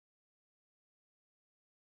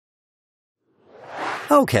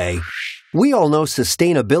Okay, we all know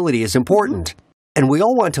sustainability is important, and we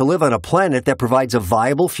all want to live on a planet that provides a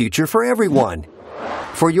viable future for everyone.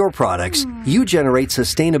 For your products, you generate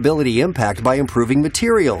sustainability impact by improving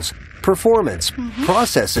materials, performance,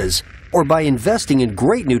 processes, or by investing in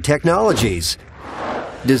great new technologies.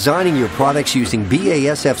 Designing your products using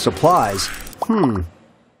BASF supplies,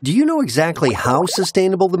 do you know exactly how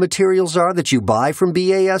sustainable the materials are that you buy from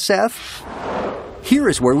BASF? Here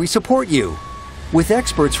is where we support you. With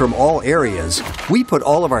experts from all areas, we put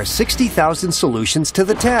all of our 60,000 solutions to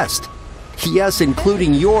the test. Yes,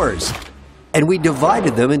 including yours. And we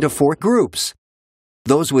divided them into 4 groups.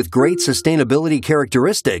 Those with great sustainability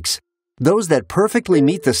characteristics, those that perfectly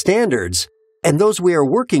meet the standards, and those we are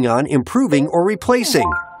working on improving or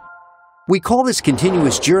replacing. We call this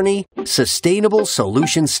continuous journey Sustainable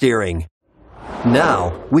Solution Steering.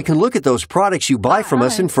 Now, we can look at those products you buy from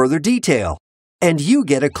us in further detail, and you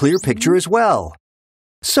get a clear picture as well.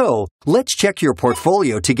 So, let's check your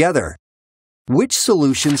portfolio together. Which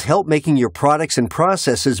solutions help making your products and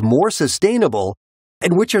processes more sustainable,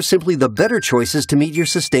 and which are simply the better choices to meet your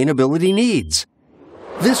sustainability needs?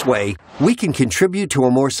 This way, we can contribute to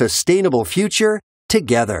a more sustainable future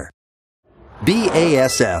together.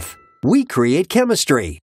 BASF. We create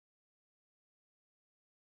chemistry.